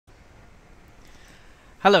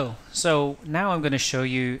Hello, so now I'm going to show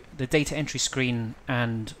you the data entry screen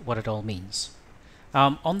and what it all means.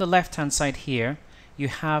 On the left hand side here you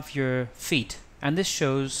have your feed, and this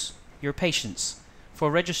shows your patients.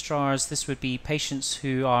 For registrars this would be patients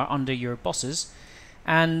who are under your bosses,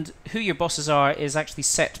 and who your bosses are is actually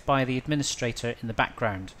set by the administrator in the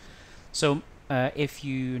background. So if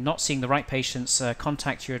you're not seeing the right patients,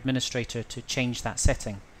 contact your administrator to change that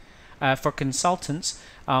setting. For consultants,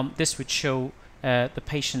 this would show the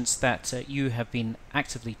patients that you have been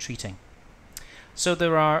actively treating. So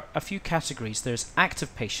there are a few categories. There's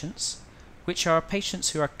active patients, which are patients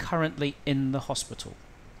who are currently in the hospital.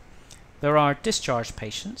 There are discharged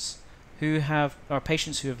patients, who are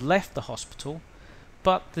patients who have left the hospital,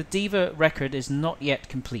 but the DIVA record is not yet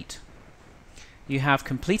complete. You have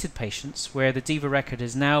completed patients, where the DIVA record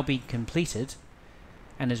is now being completed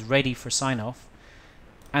and is ready for sign-off.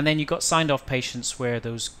 And then you've got signed off patients where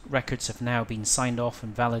those records have now been signed off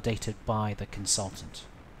and validated by the consultant.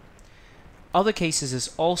 Other cases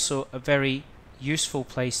is also a very useful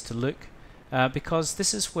place to look because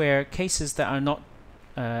this is where cases that are not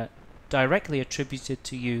directly attributed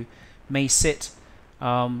to you may sit.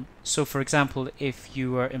 So for example, if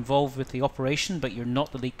you are involved with the operation but you're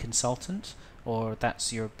not the lead consultant, or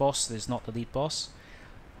that's your boss that is not the lead boss,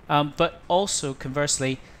 but also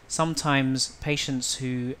conversely, sometimes patients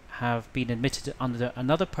who have been admitted under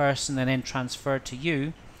another person and then transferred to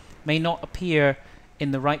you may not appear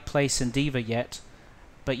in the right place in DIVA yet,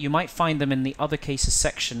 but you might find them in the other cases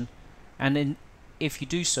section, and if you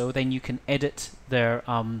do so, then you can edit their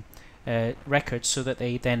records so that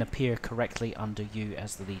they then appear correctly under you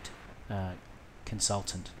as the lead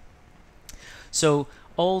consultant. So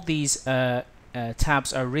all these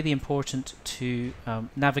tabs are really important to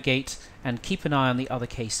navigate and keep an eye on the other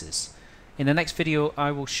cases. In the next video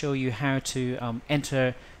I will show you how to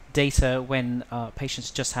enter data when patients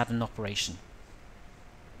just had an operation.